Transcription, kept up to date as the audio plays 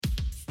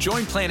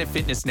Join Planet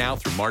Fitness now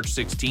through March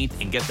 16th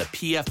and get the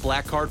PF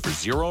Black Card for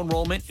zero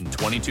enrollment and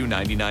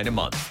 $22.99 a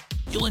month.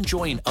 You'll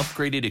enjoy an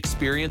upgraded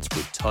experience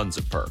with tons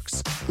of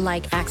perks.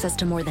 Like access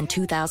to more than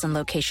 2,000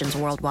 locations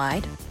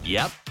worldwide?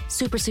 Yep.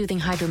 Super soothing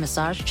hydro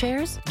massage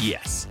chairs?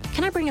 Yes.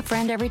 Can I bring a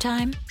friend every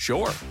time?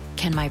 Sure.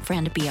 Can my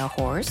friend be a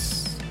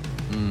horse?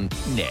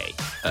 Nay.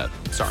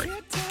 Sorry.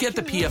 Get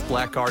the PF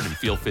Black Card and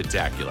feel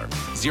fit-tacular.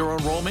 Zero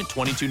enrollment,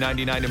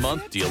 $22.99 a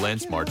month. Deal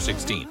ends March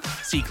 16th.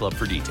 See Club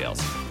for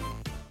details.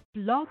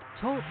 Blog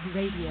Talk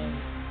Radio.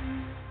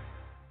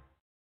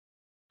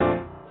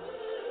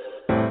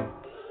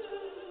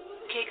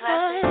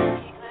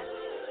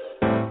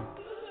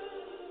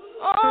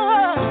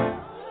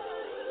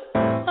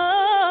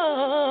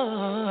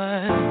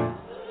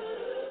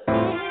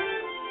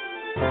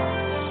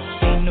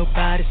 Ain't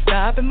nobody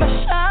stopping my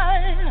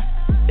shine.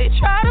 They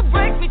try to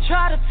break me,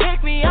 try to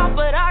take me out,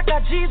 but I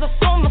got Jesus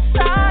on my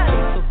side.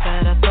 So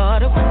bad I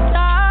thought I would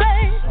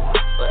die,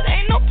 but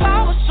ain't no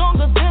power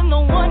stronger than the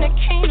one that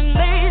came and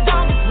laid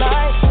down his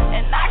life.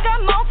 And I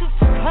got mountains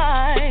to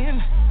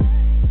climb,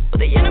 but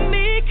the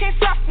enemy can't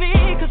stop me,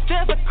 'cause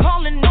there's a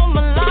calling on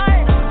my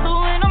life.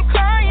 So when I'm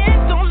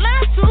crying, don't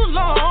last too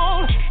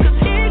long, 'cause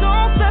he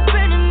gon' step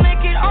in and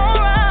make it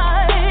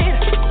alright.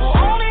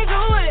 Won't he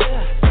do it?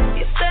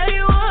 He said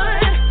he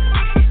would.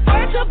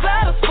 Fight your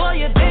battles for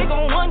you, they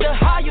gon' wonder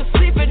how you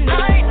sleep at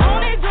night.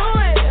 Won't he do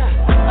it?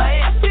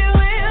 Yes, he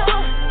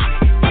will.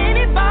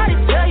 Anybody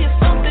tell you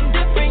something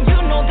different,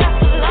 you know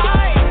that's a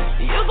lie.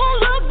 You gon'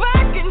 look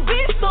back and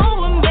be so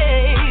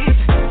amazed.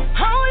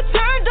 How it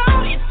turned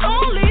out, it's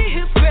only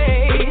his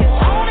grace.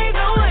 Won't he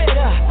do it?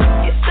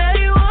 He said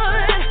he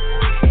would.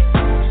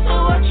 So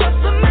I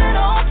trust him at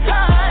all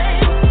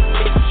times.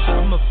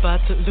 I'm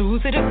about to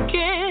lose it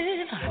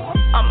again.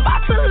 I'm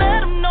about to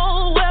let him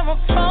know where I'm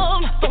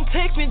from. Don't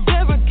take me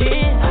there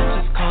again.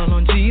 I just call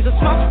on Jesus,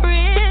 my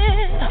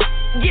friend.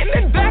 Get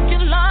me back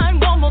in line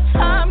one more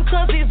time,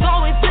 'cause he's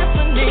always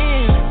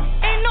listening.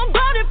 Ain't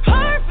nobody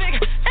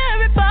perfect,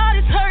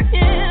 everybody's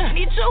hurting.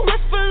 Need your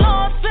whisper,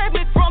 Lord, save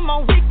me from my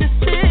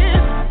weaknesses,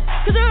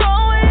 'cause you're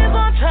always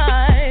on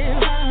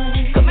time.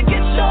 Come and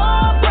get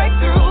your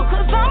breakthrough,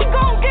 'cause I'm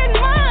gon' get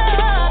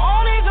mine.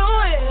 Won't he do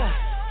it?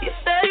 He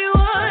said he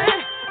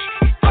would.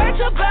 Fight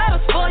your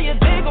battles for you,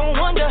 they gon'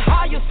 wonder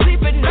how you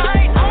sleep at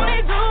night. Won't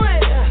he do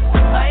it?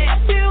 Yes,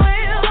 he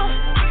will.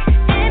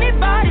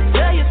 Anybody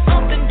tell you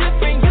something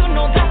different, you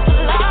know that's a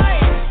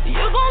lie.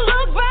 You gon'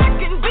 look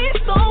back and be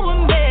so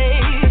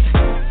amazed.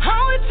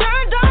 How it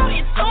turned out,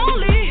 it's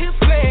only his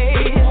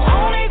grace.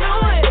 Won't he do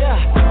it?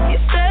 He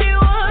said he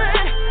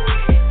would.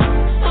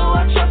 So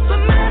I trust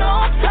him at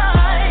all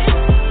times.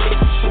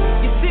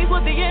 You see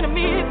what the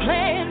enemy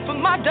planned for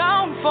my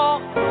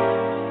downfall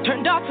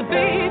turned out to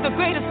be the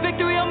greatest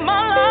victory of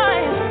my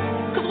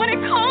life. 'Cause when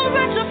it comes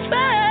at you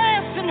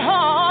fast and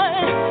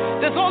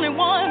hard, there's only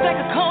one that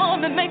can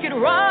come and make it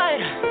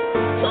right.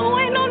 So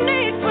ain't no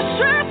need for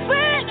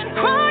stressing and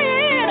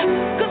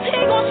crying, 'cause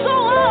he gon'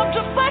 show up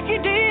just like he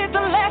did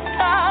the last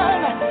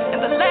time.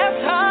 And the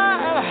last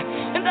time,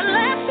 and the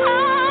last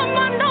time,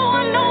 I know.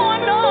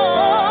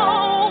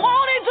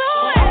 Won't he do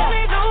it? Won't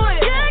he do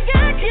it? Yeah.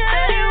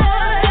 He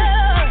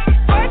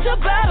would. Fight your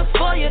battles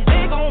for you,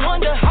 they gon'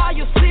 wonder how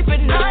you sleep at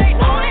night.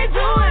 Won't he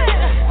do it?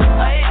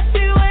 Yes,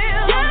 he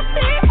will. Yes,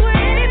 he will.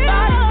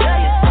 Anybody tell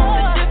you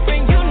something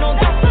different, you know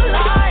that's a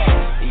lie.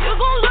 You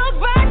gon' look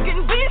back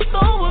and be so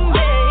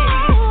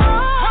amazed.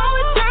 How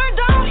it turned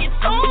out,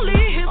 it's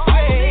only his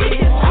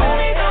grace. Won't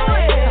he do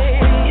it?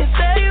 He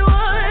said he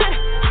would.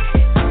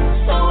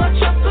 So I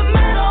trust him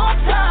at all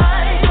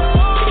times.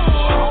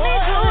 Won't he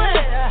do it?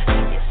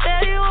 He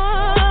said he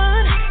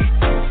would.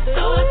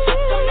 So I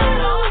trust him at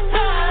all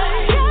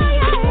times.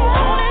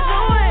 Won't he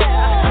do it?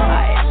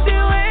 Yes, he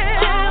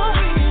will.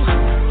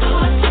 So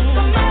I trust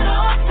him at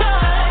all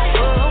times.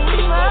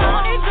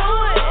 Won't he do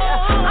it?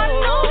 I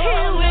know he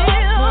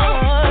will.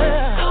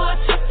 So I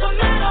trust him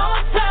at all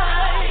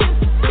times.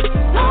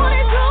 Won't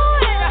he do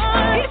it?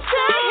 He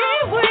said he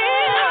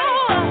will.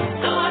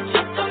 So I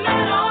trust him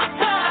at all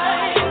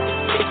times.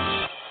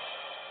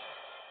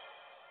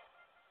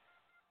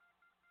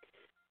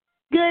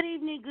 Good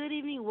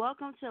evening.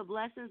 Welcome to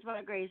Blessings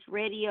by Grace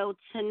Radio.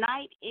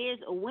 Tonight is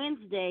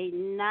Wednesday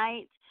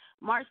night,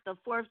 March the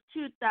 4th,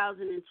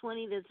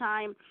 2020. The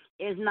time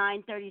is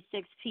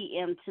 9:36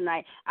 p.m.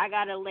 tonight. I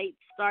got a late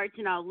start,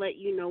 and I'll let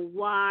you know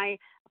why.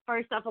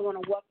 First off, I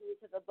want to welcome you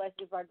to the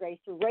Blessings by Grace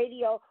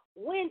Radio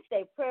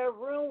Wednesday prayer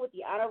room with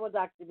the Honorable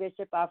Dr.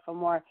 Bishop Alfred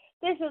Moore.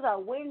 This is our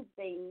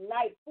Wednesday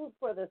night Food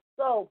for the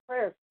Soul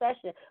prayer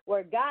session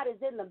where God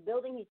is in the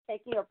building. He's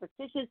taking your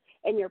petitions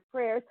and your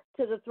prayers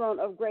to the throne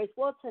of grace.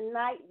 Well,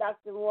 tonight,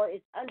 Dr. Moore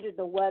is under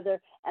the weather,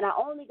 and I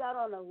only got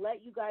on to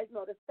let you guys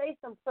know to say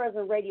some prayers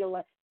on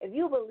radio. If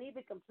you believe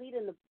it complete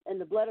in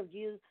the blood of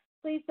Jesus,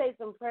 please say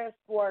some prayers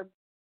for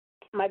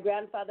my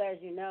grandfather.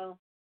 As you know,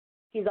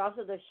 he's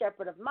also the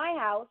shepherd of my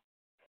house,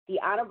 the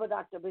Honorable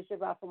Dr.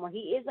 Bishop Alfred Moore.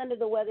 He is under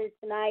the weather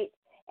tonight,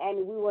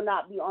 and we will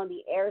not be on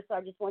the air, so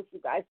I just want you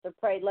guys to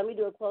pray. Let me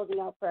do a closing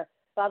out prayer.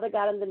 Father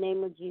God, in the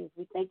name of Jesus,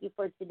 we thank you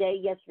for today,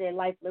 yesterday,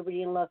 life,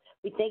 liberty, and love.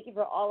 We thank you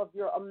for all of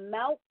your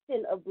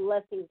mountain of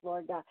blessings,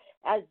 Lord God.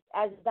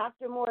 As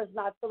Dr. Moore is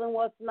not feeling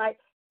well tonight,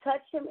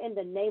 touch him in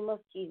the name of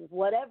Jesus.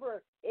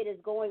 Whatever it is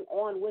going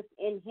on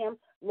within him,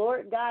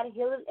 Lord God,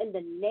 heal him in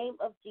the name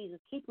of Jesus.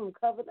 Keep him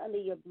covered under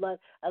your blood.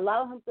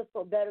 Allow him to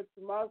feel better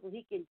tomorrow so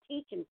he can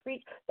teach and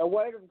preach the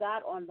word of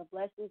God on the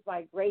Blessings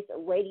by Grace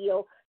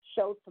radio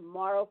show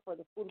tomorrow for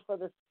the Food for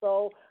the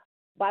Soul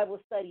Bible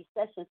study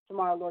sessions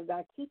tomorrow, Lord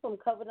God. Keep him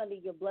covered under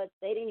your blood.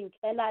 Satan, you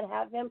cannot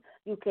have him.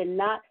 You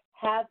cannot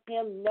have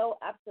him. No,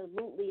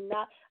 absolutely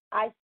not.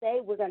 I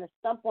say we're going to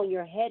stomp on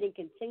your head and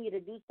continue to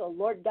do so.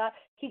 Lord God,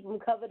 keep him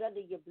covered under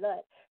your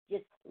blood.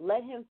 Just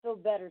let him feel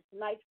better.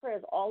 Tonight's prayer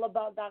is all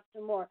about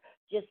Dr. Moore.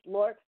 Just,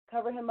 Lord,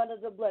 cover him under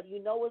the blood.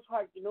 You know his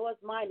heart. You know his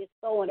mind, his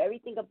soul, and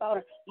everything about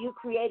him. You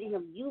created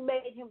him. You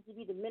made him to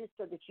be the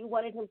minister that you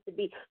wanted him to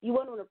be. You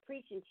want him to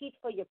preach and teach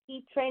for your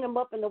people. Train him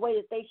up in the way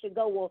that they should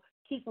go. Well,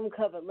 keep him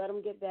covered. Let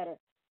him get better.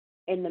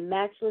 In the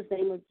matchless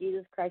name of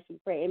Jesus Christ, we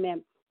pray.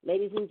 Amen.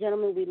 Ladies and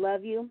gentlemen, we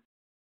love you.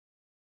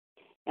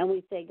 And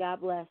we say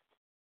God bless.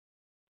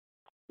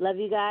 Love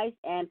you guys,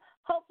 and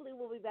hopefully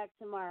we'll be back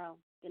tomorrow.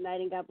 Good night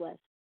and God bless.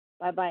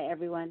 Bye-bye,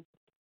 everyone.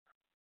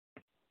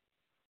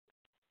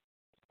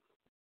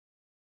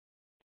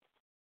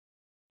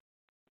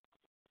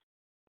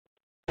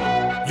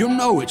 You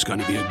know it's going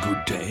to be a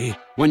good day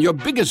when your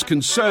biggest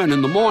concern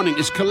in the morning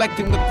is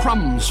collecting the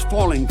crumbs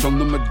falling from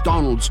the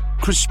McDonald's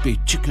crispy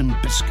chicken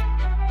biscuit.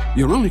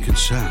 Your only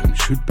concern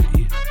should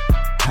be,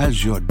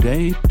 has your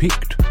day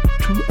peaked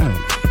too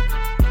early?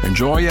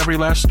 Enjoy every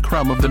last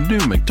crumb of the new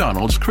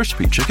McDonald's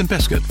crispy chicken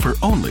biscuit for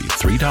only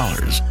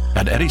 $3.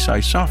 And any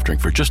size soft drink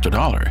for just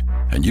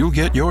 $1. And you'll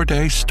get your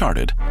day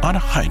started on a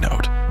high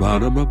note.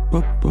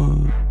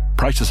 Ba-da-ba-ba-ba.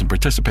 Prices and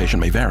participation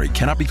may vary.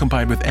 Cannot be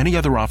combined with any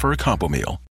other offer or combo meal.